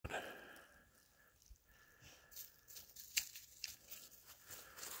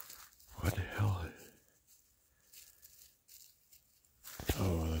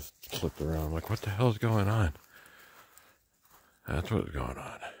slipped around. I'm like, what the hell's going on? That's what's going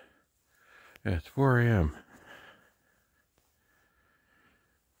on. Yeah, it's 4 a.m.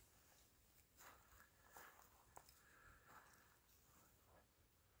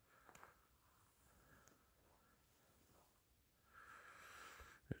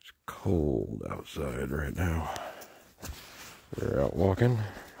 It's cold outside right now. We're out walking.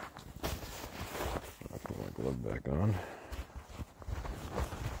 I'll put my glove back on.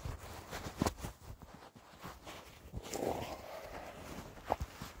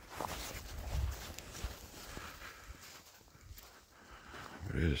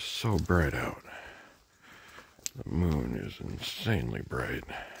 It is so bright out. The moon is insanely bright.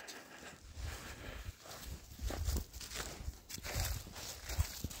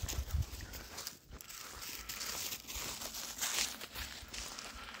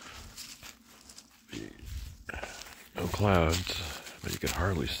 No clouds, but you can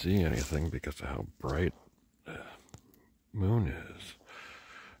hardly see anything because of how bright the moon is.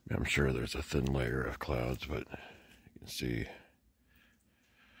 I'm sure there's a thin layer of clouds, but you can see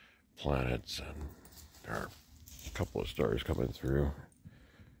planets, and there are a couple of stars coming through.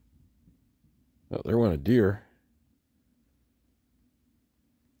 Oh, there went a deer.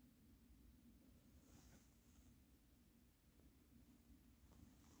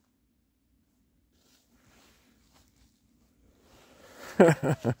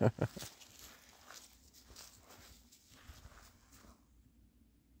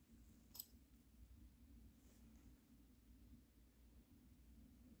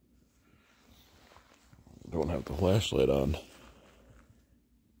 Don't have the flashlight on.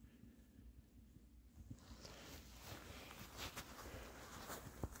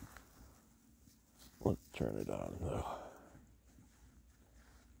 Let's turn it on though.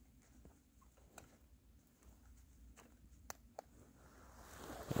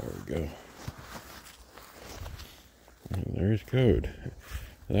 There we go. And there's code.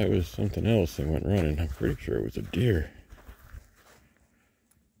 That was something else that went running. I'm pretty sure it was a deer.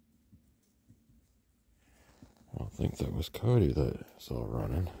 I don't think that was Cody that I saw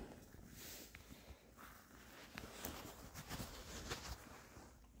running.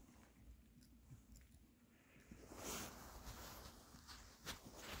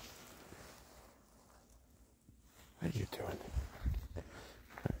 What are you doing?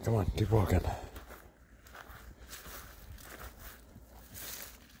 Right, come on, keep walking.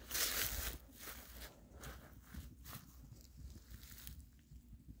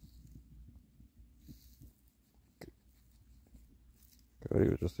 Cody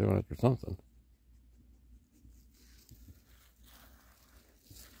was just doing it for something.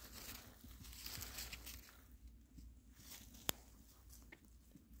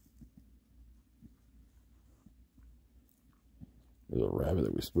 There's a rabbit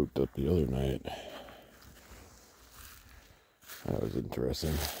that we spooked up the other night. That was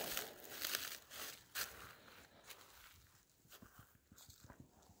interesting.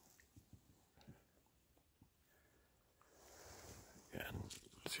 And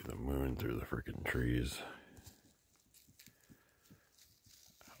see the moon through the freaking trees.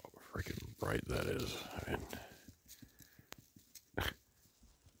 How freaking bright that is. I mean,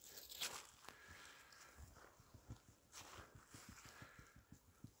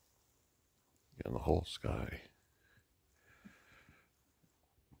 and the whole sky.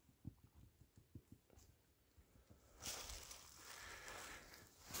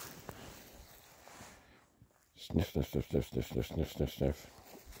 Sniff, sniff, sniff, sniff, sniff, sniff, sniff, sniff, sniff.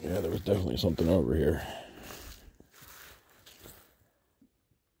 Yeah, there was definitely something over here.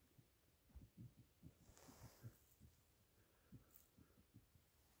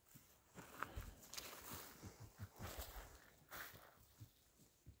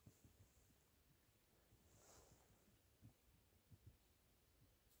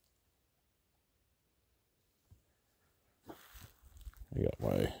 I got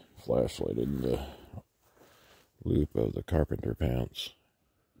my flashlight in the loop of the carpenter pants.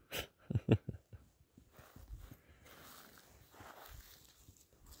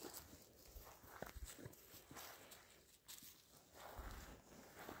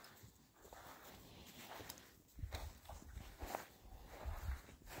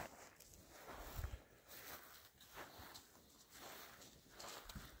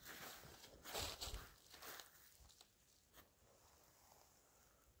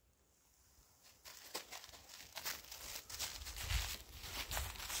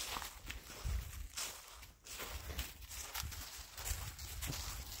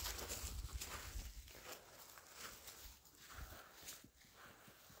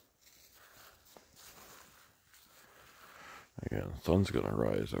 Sun's gonna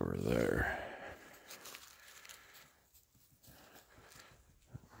rise over there.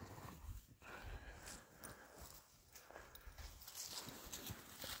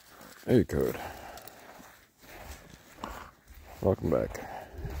 Hey, Code. Welcome back.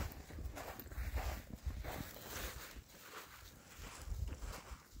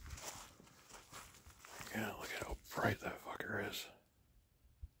 Yeah, look at how bright that fucker is.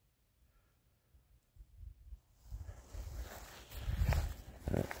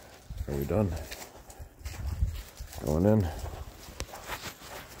 Alright, are we done? Going in?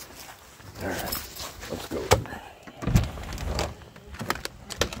 Alright, let's go.